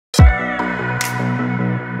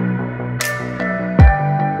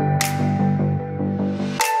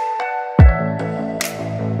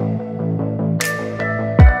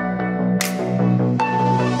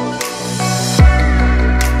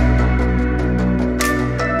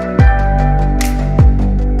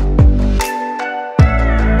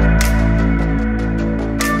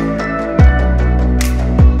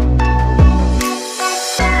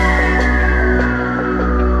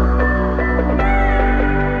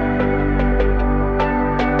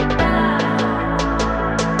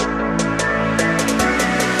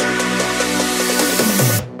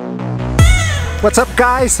What's up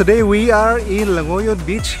guys? Today we are in Langoyon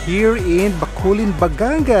beach here in Baculin,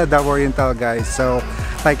 Baganga, Davao Oriental guys. So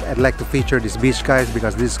I'd like to feature this beach guys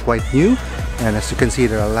because this is quite new, and as you can see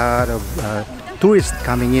there are a lot of tourists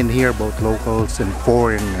coming in here, both locals and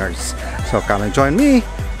foreigners. So come and join me.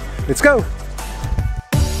 Let's go!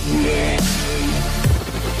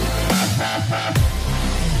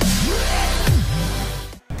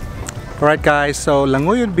 Alright guys, so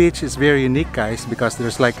Langoyon beach is very unique guys because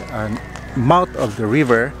there's like a mouth of the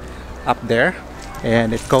river up there,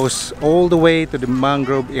 and it goes all the way to the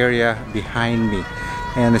mangrove area behind me.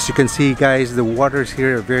 And as you can see guys, the waters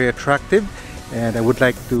here are very attractive, and I would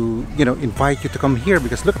like to invite you to come here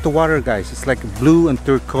because look at the water guys. It's like blue and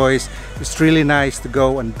turquoise. It's really nice to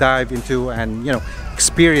go and dive into and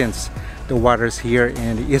experience the waters here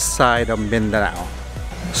in the east side of Mindanao.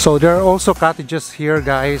 So there are also cottages here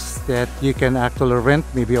guys that you can actually rent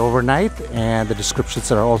maybe overnight, and the descriptions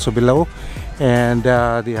are also below. And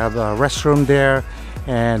they have a restroom there,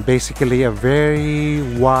 and basically a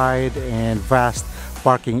very wide and vast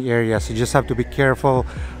parking area. So you just have to be careful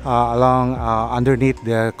along underneath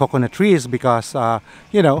the coconut trees because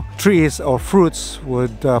trees or fruits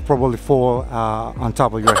would probably fall on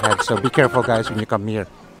top of your head. So be careful guys when you come here.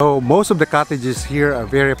 So most of the cottages here are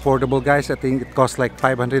very affordable guys. I think it costs like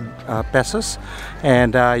 500 pesos,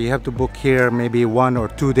 and you have to book here maybe 1 or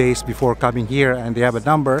 2 days before coming here, and they have a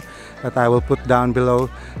number that I will put down below,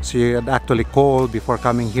 so you can actually call before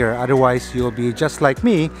coming here. Otherwise you'll be just like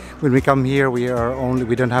me. When we come here we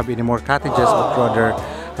don't have any more cottages, but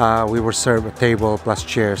rather we were served a table plus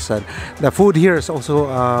chairs. And the food here is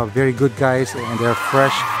also very good guys, and they're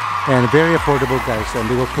fresh and very affordable guys, and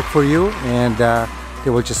they will cook for you, and they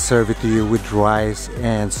will just serve it to you with rice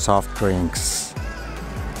and soft drinks.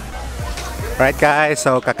 Alright guys,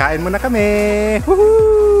 so kakain muna kami!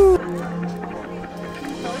 Woohoo!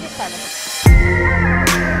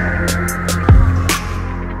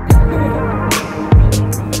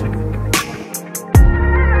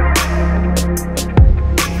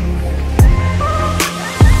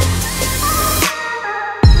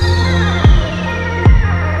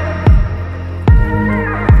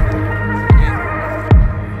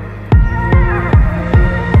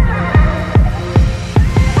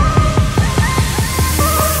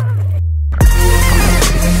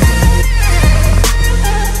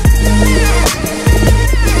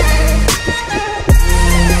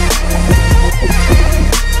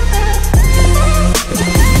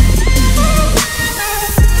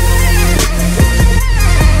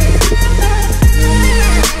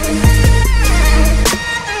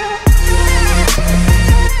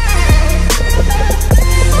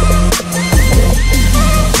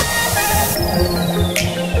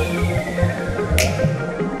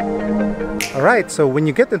 Alright, so when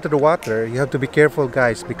you get into the water, you have to be careful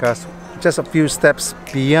guys, because just a few steps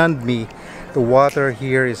beyond me, the water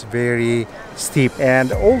here is very steep,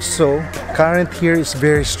 and also current here is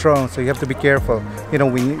very strong, so you have to be careful.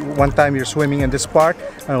 One time you're swimming in this part,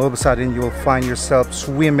 and all of a sudden you will find yourself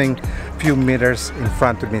swimming a few meters in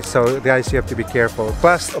front of me. So guys, you have to be careful.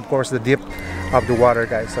 Plus, of course, the depth of the water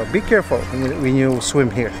guys, so be careful when you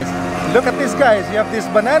swim here. Look at this guys, you have this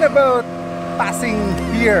banana boat passing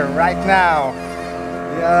here right now.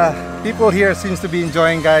 Yeah, people here seems to be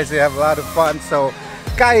enjoying guys. They have a lot of fun. So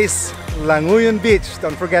guys, Languyon beach,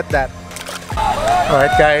 don't forget that.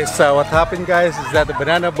 Alright guys, so what happened guys is that the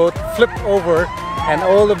banana boat flipped over, and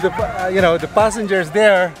all of the the passengers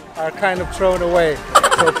there are kind of thrown away.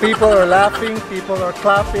 So people are laughing, people are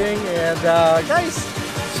clapping, and guys,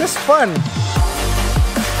 it's just fun.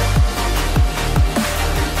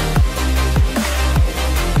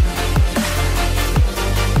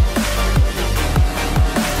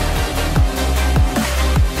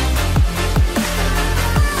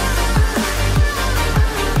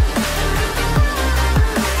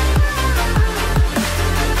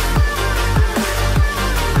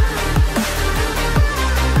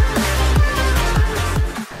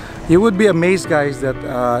 You would be amazed guys that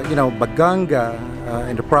Baganga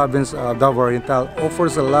in the province of Davao Oriental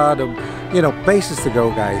offers a lot of places to go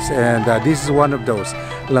guys, and this is one of those,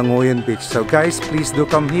 Langoyon beach. So guys, please do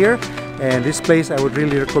come here, and this place I would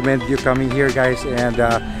really recommend you coming here guys, and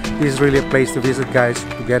this is really a place to visit guys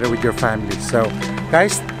together with your family. So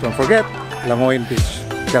guys, don't forget Langoyon beach.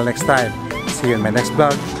 Till next time, see you in my next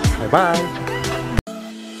vlog. Bye bye.